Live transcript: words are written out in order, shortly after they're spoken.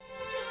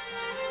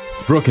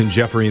It's Brooke and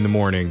Jeffrey in the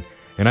morning,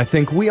 and I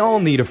think we all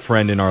need a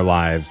friend in our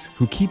lives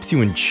who keeps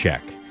you in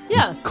check.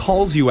 Yeah. Who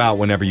calls you out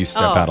whenever you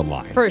step out of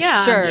line. For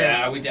sure.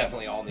 Yeah, we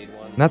definitely all need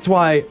one. That's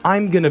why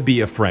I'm going to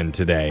be a friend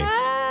today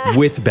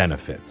with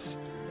benefits.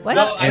 What?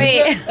 No,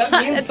 Wait, that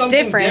means that's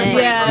something different.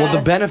 Yeah. Well,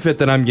 the benefit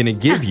that I'm going to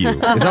give you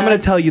is I'm going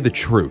to tell you the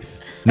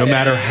truth. No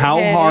matter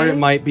how hard it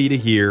might be to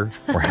hear,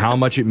 or how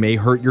much it may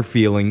hurt your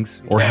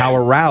feelings, or how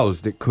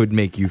aroused it could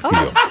make you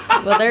feel.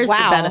 Well, there's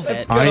Wow. the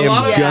benefit. I A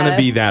lot am of- going to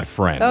be that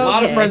friend. A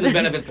lot of Okay. friends with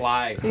benefits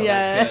lie, so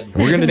Yeah. that's good.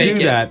 We're going to Fake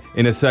do it. that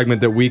in a segment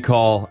that we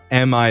call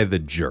Am I the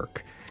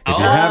Jerk? If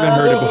you haven't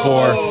heard it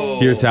before,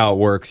 here's how it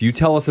works. You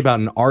tell us about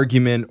an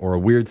argument or a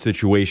weird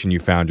situation you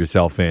found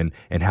yourself in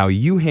and how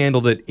you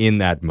handled it in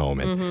that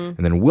moment.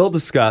 And then we'll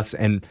discuss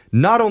and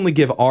not only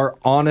give our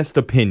honest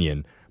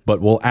opinion, but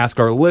we'll ask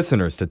our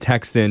listeners to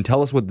text in,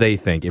 tell us what they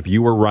think, if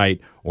you were right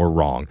or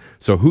wrong.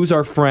 So who's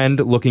our friend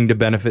looking to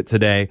benefit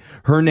today?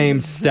 Her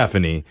name's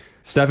Stephanie.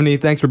 Stephanie,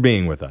 thanks for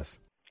being with us.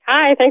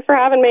 Hi, thanks for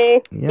having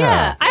me.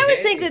 Yeah. I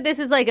always think that this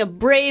is like a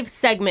brave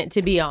segment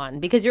to be on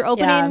because you're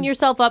opening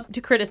yourself up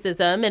to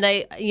criticism. And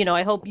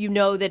I hope you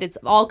know that it's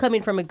all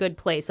coming from a good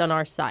place on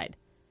our side.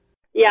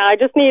 Yeah, I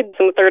just need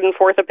some third and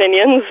fourth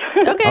opinions.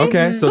 Okay.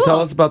 Okay, so Cool. tell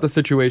us about the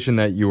situation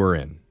that you were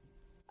in.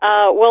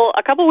 Well,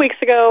 a couple weeks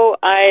ago,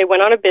 I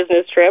went on a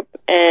business trip,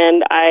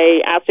 and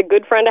I asked a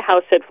good friend to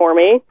house sit for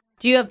me.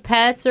 Do you have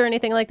pets or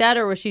anything like that?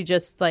 Or was she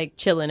just like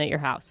chilling at your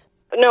house?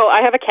 No,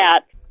 I have a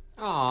cat.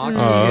 Aw,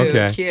 Oh, cute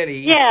okay. kitty.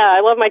 Yeah,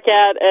 I love my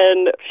cat,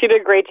 and she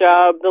did a great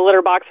job. The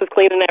litter box was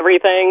clean and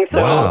everything.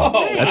 So Wow.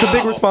 Oh, That's a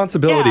big wow.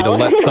 responsibility Yeah. to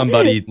let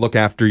somebody look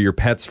after your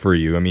pets for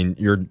you. I mean,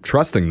 you're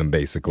trusting them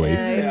basically.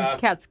 Yeah.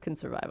 Cats can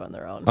survive on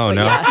their own. Oh, But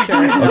no? Yeah,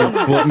 sure.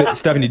 Okay. Well,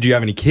 Stephanie, do you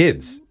have any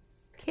kids?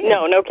 Kids.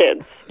 no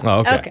kids. Oh,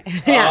 okay. Okay.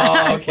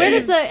 Yeah. Oh, okay. Where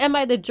does the Am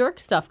I the Jerk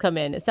stuff come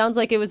in? It sounds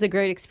like it was a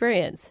great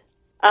experience.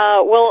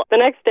 Well, the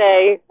next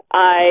day,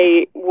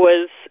 I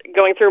was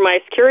going through my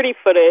security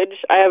footage.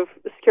 I have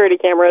security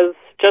cameras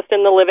just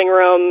in the living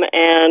room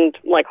and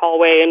like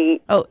hallway, and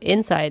Oh,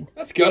 inside.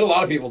 That's good. A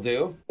lot of people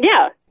do.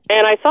 yeah.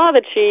 And I saw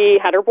that she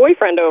had her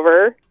boyfriend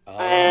over,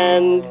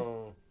 and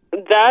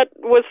that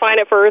was fine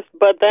at first,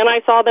 but then I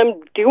saw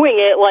them doing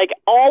it like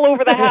all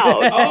over the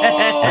house.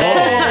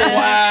 Oh,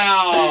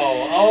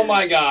 wow. Oh,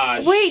 my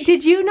gosh. Wait,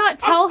 did you not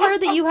tell her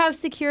that you have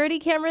security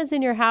cameras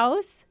in your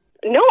house?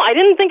 No, I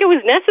didn't think it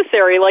was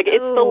necessary. Like,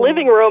 it's the Oh.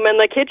 living room and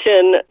the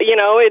kitchen. You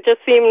know, it just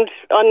seemed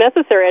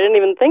unnecessary. I didn't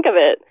even think of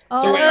it.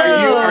 So wait,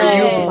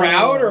 are you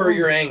proud or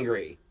you're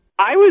angry?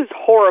 I was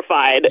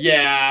horrified.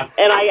 Yeah.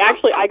 And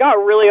I got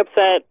really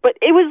upset. But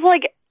it was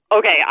like,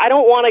 okay, I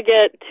don't want to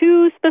get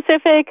too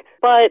specific,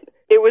 but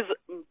it was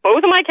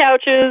both of my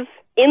couches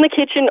in the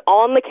kitchen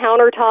on the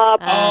countertop.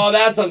 Oh,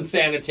 that's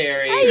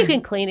unsanitary. Yeah, you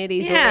can clean it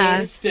easily. Yeah.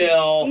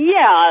 Still.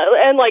 Yeah,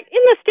 and like in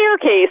the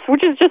staircase,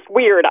 which is just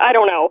weird. I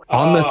don't know.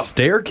 On the Oh.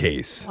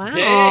 staircase. Wow.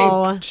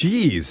 Dang.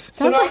 Jeez.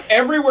 So now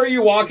everywhere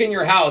you walk in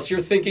your house,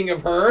 you're thinking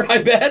of her,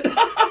 I bet.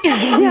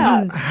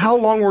 Yeah. How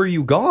long were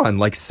you gone?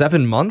 Like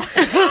 7 months?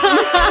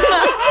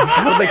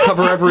 How did they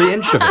cover every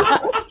inch of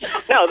it?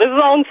 No, this is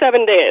all in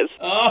 7 days.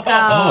 Oh,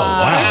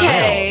 wow.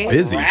 okay.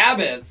 Busy.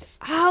 Rabbits.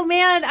 Oh,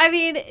 man. I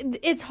mean,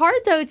 it's hard,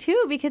 though,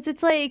 too, because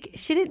it's like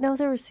she didn't know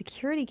there were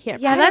security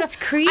cameras. Yeah, I don't that's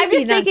know. creepy I'm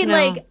just not to thinking, know.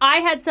 like, I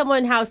had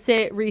someone house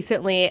sit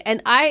recently,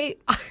 and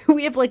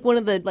we have, like, one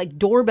of the, like,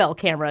 doorbell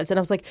cameras, and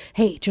I was like,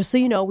 hey, just so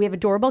you know, we have a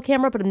doorbell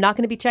camera, but I'm not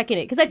going to be checking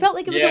it, because I felt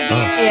like it was Yeah. a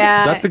weird...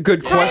 Yeah. That's a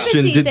good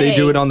question. Privacy Did they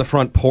do thing. it on the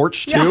front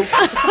porch too?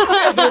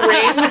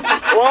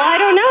 Well, I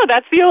don't know.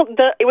 That's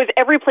it was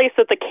every place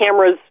that the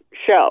cameras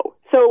show.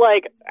 So,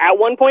 like, at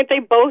one point, they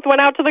both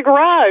went out to the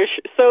garage.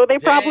 So they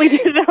probably Dang.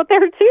 did it out there,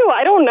 too.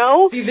 I don't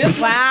know. See,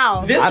 this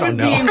Wow. This I would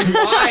don't know. be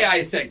why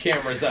I set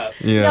cameras up.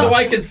 Yeah. So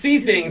I could see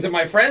things and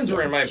my friends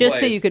were in my Just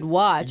place. so you could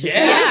watch. Yeah,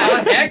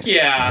 heck I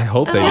yeah.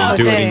 hope they Oh, didn't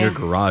do it in same. your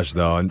garage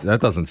though, and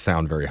that doesn't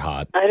sound very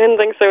hot. I didn't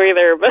think so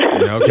either. But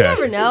Okay. You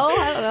never know.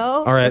 I don't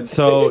know. All right,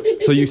 so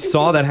you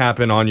saw that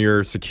happen on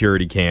your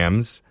security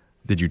cams.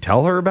 Did you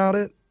tell her about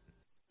it?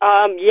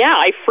 yeah,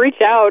 I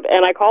freaked out,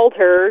 and I called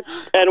her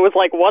and was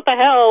like, what the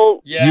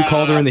hell? Yeah. You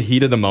called her in the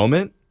heat of the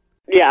moment?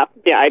 Yeah,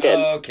 I did.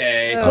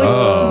 Okay.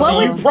 Oh. What So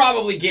was... you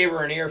probably gave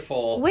her an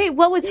earful. Wait,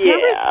 what was her Yeah.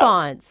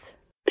 response?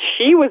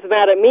 She was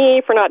mad at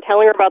me for not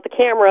telling her about the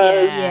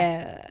cameras. Yeah.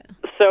 Yeah.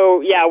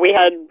 So, yeah, we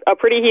had a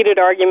pretty heated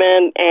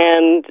argument,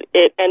 and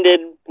it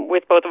ended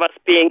with both of us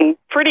being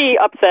pretty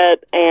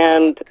upset,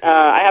 and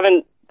I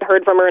haven't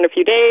heard from her in a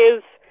few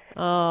days.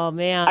 Oh,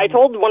 man. I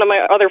told one of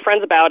my other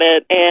friends about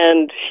it,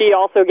 and she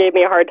also gave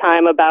me a hard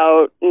time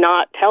about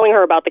not telling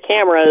her about the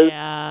cameras.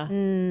 Yeah.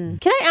 Can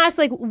I ask,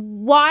 like,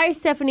 why,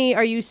 Stephanie,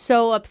 are you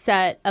so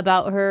upset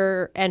about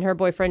her and her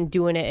boyfriend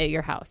doing it at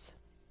your house?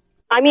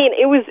 I mean,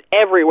 it was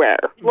everywhere.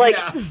 Like,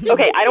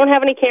 okay, I don't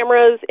have any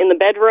cameras in the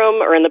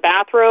bedroom or in the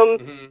bathroom.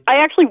 I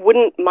actually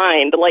wouldn't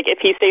mind, like, if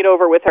he stayed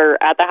over with her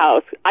at the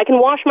house. I can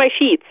wash my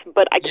sheets,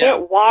 but I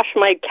can't wash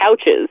my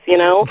couches, you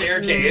know?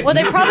 Staircase. Well,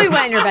 they probably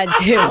went in your bed,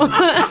 too.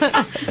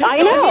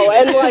 I know,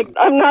 and, like,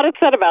 I'm not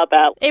upset about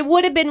that. It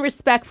would have been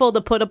respectful to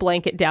put a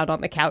blanket down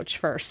on the couch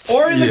first.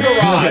 Or in the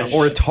garage.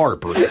 Or a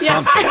tarp or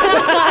something.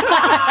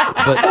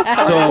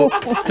 But, so,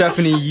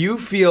 Stephanie, you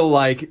feel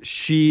like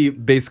she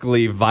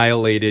basically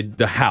violated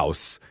the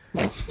house.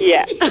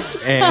 Yeah.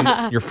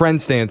 And your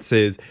friend's stance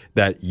is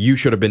that you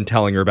should have been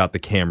telling her about the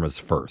cameras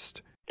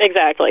first.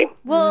 Exactly.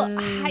 Well,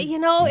 you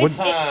know,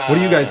 What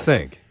do you guys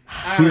think?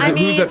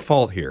 Who's at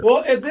fault here?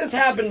 Well, if this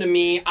happened to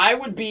me, I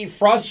would be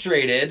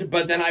frustrated,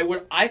 but then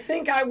I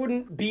think I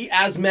wouldn't be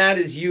as mad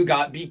as you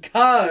got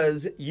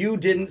because you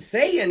didn't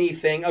say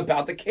anything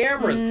about the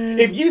cameras.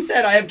 If you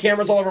said I have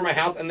cameras all over my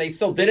house and they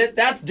still did it,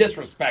 that's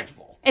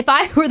disrespectful. If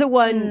I were the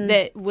one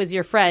that was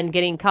your friend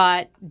getting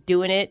caught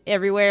doing it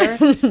everywhere,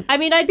 I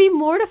mean, I'd be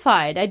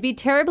mortified. I'd be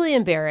terribly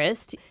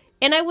embarrassed.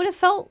 And I would have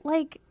felt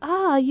like,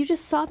 you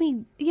just saw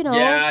me, you know.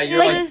 Yeah, you're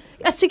like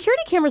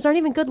security cameras aren't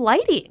even good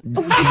lighting.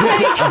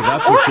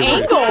 That's Or what you're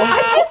angles.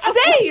 I'm just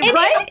saying,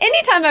 right?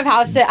 Anytime I've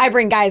house sit, I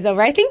bring guys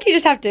over. I think you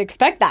just have to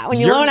expect that when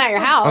you loan out your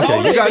house.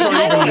 Okay, you guys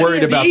aren't even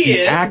worried about see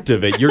the it. act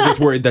of it. You're just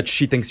worried that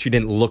she thinks she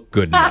didn't look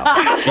good enough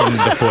in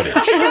the footage.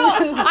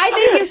 I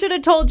think you should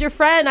have told your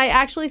friend. I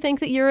actually think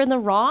that you're in the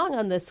wrong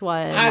on this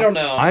one. I don't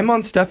know. I'm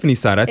on Stephanie's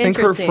side. I think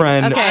her Interesting.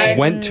 friend Okay.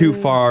 went too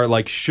far,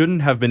 like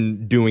shouldn't have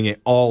been doing it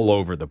all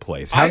over the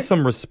place. Have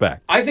some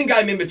respect. I think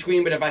I'm in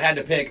between, but if I had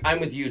to pick, I'm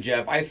with you,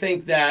 Jeff. I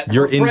think that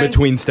You're her in friend-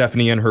 between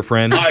Stephanie and her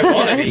friend. I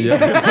want to be.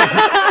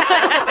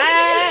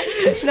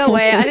 No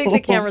way. I think the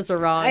cameras are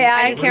wrong.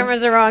 Yeah,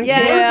 cameras are wrong, too.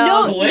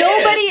 Split.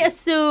 Nobody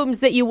assumes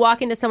that you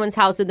walk into someone's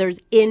house and there's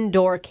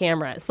indoor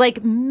cameras.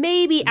 Like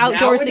maybe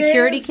outdoor Nowadays?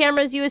 security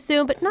cameras you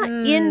assume, but not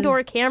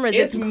indoor cameras.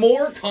 It's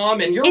more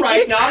common. You're It's right.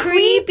 just Not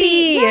creepy.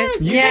 You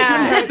shouldn't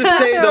have to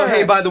say though,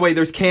 hey, by the way,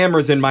 there's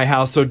cameras in my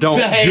house, so don't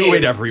Behave. do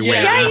it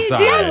everywhere. Yeah, inside.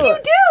 Yes, you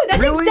do.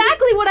 That's Really?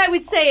 exactly what I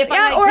would say if I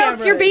Yeah, had or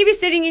else cameras. you're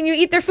babysitting and you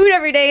eat their food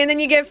every day and then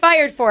you get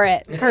fired for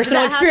it.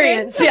 Personal that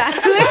experience. Yeah,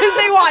 because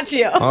they watch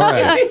you. All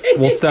right.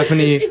 Well,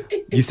 Stephanie,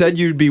 you said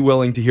you'd be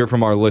willing to hear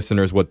from our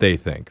listeners what they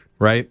think,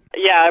 right?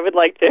 Yeah, I would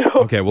like to.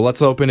 Okay, well,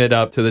 let's open it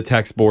up to the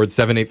text board,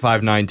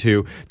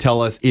 78592.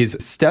 Tell us, is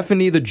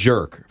Stephanie the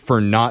jerk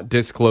for not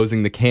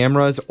disclosing the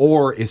cameras,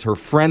 or is her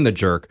friend the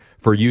jerk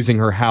for using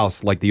her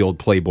house like the old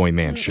Playboy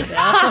Mansion?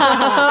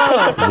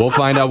 We'll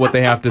find out what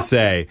they have to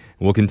say.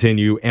 We'll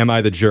continue Am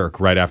I the Jerk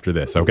right after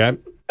this, okay?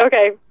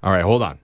 Okay. All right, hold on.